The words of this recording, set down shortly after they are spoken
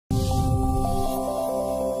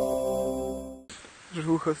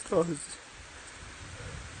Живых осталось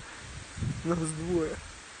нас двое.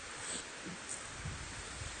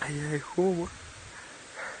 А я и Хома.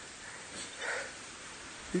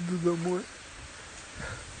 Иду домой.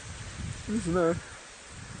 Не знаю,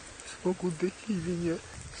 смогу дойти или нет.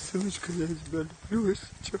 Сыночка, я тебя люблю, если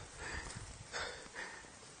что.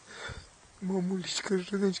 Мамулечка,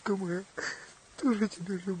 женочка моя, тоже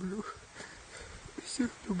тебя люблю. Всех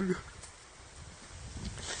люблю.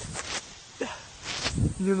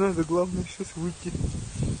 Мне надо, главное, сейчас выйти.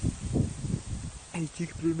 Идти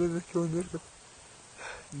примерно километров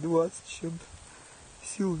 20 с чем-то.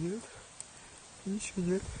 Сил нет. Ничего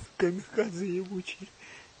нет. Камикадзе ебучие.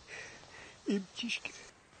 И птички.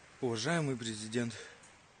 Уважаемый президент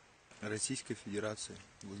Российской Федерации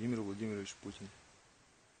Владимир Владимирович Путин,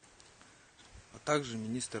 а также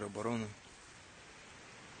министр обороны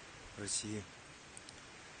России,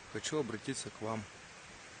 хочу обратиться к вам.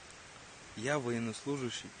 Я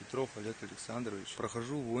военнослужащий Петров Олег Александрович,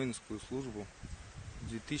 прохожу воинскую службу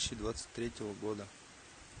 2023 года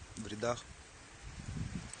в рядах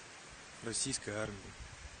российской армии.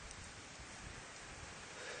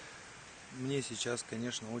 Мне сейчас,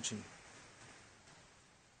 конечно, очень,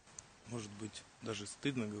 может быть, даже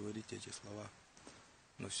стыдно говорить эти слова,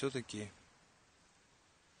 но все-таки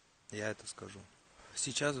я это скажу.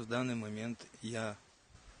 Сейчас, в данный момент, я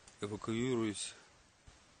эвакуируюсь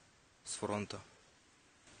с фронта.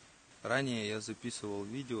 Ранее я записывал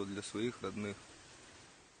видео для своих родных.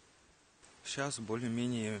 Сейчас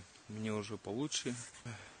более-менее мне уже получше.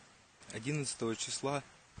 11 числа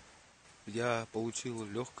я получил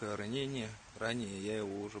легкое ранение. Ранее я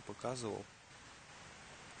его уже показывал.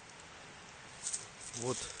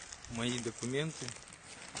 Вот мои документы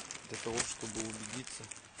для того, чтобы убедиться,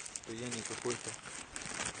 что я не какой-то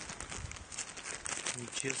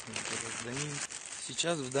нечестный гражданин.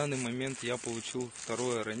 Сейчас, в данный момент, я получил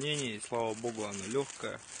второе ранение, и слава богу, оно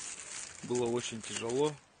легкое. Было очень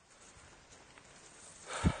тяжело.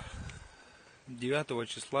 9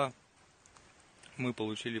 числа мы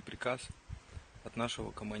получили приказ от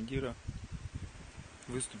нашего командира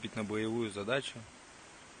выступить на боевую задачу.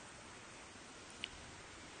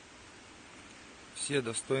 Все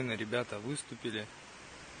достойные ребята выступили,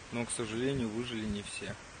 но, к сожалению, выжили не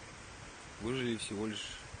все. Выжили всего лишь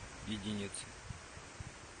единицы.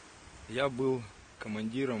 Я был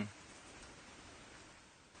командиром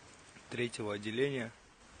 3-го отделения.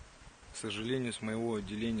 К сожалению, с моего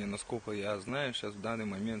отделения, насколько я знаю, сейчас в данный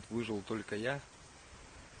момент выжил только я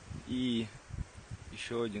и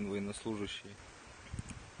еще один военнослужащий.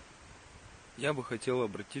 Я бы хотел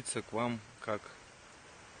обратиться к вам как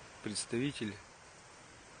представитель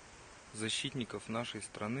защитников нашей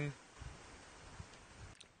страны.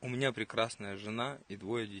 У меня прекрасная жена и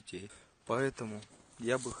 2 детей. Поэтому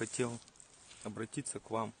я бы хотел обратиться к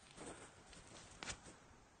вам,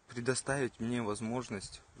 предоставить мне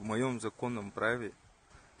возможность в моем законном праве,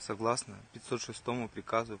 согласно 506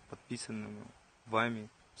 приказу, подписанному вами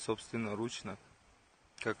собственноручно,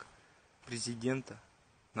 как президента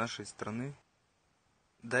нашей страны.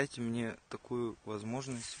 Дайте мне такую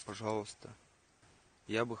возможность, пожалуйста.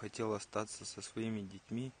 Я бы хотел остаться со своими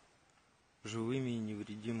детьми живыми и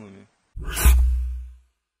невредимыми.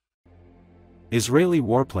 Israeli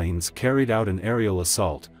warplanes carried out an aerial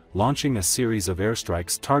assault, launching a series of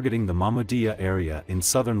airstrikes targeting the Mahmoudiyya area in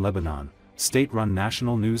southern Lebanon, state-run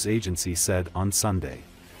national news agency said on Sunday.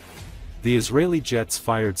 The Israeli jets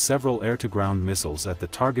fired several air-to-ground missiles at the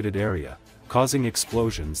targeted area, causing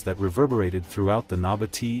explosions that reverberated throughout the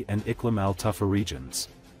Nabati and Iklim al-Tufa regions.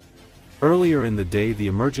 Earlier in the day, the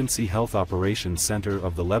Emergency Health Operations Center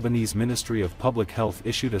of the Lebanese Ministry of Public Health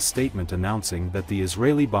issued a statement announcing that the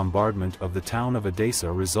Israeli bombardment of the town of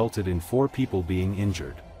Edessa resulted in 4 people being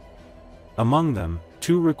injured. Among them,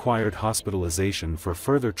 2 required hospitalization for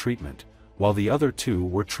further treatment, while the other 2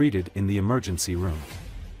 were treated in the emergency room.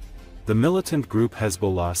 The militant group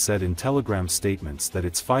Hezbollah said in Telegram statements that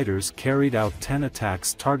its fighters carried out 10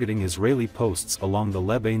 attacks targeting Israeli posts along the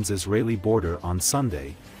Lebanese-Israeli border on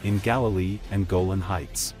Sunday, in Galilee and Golan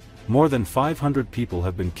Heights. More than 500 people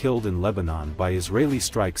have been killed in Lebanon by Israeli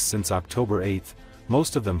strikes since October 8,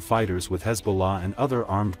 most of them fighters with Hezbollah and other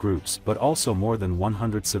armed groups, but also more than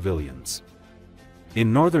 100 civilians.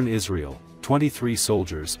 In northern Israel, 23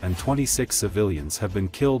 soldiers and 26 civilians have been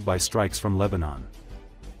killed by strikes from Lebanon.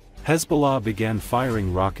 Hezbollah began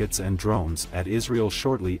firing rockets and drones at Israel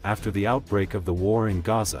shortly after the outbreak of the war in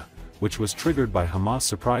Gaza, which was triggered by Hamas'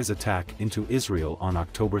 surprise attack into Israel on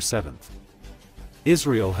October 7.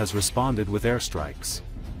 Israel has responded with airstrikes.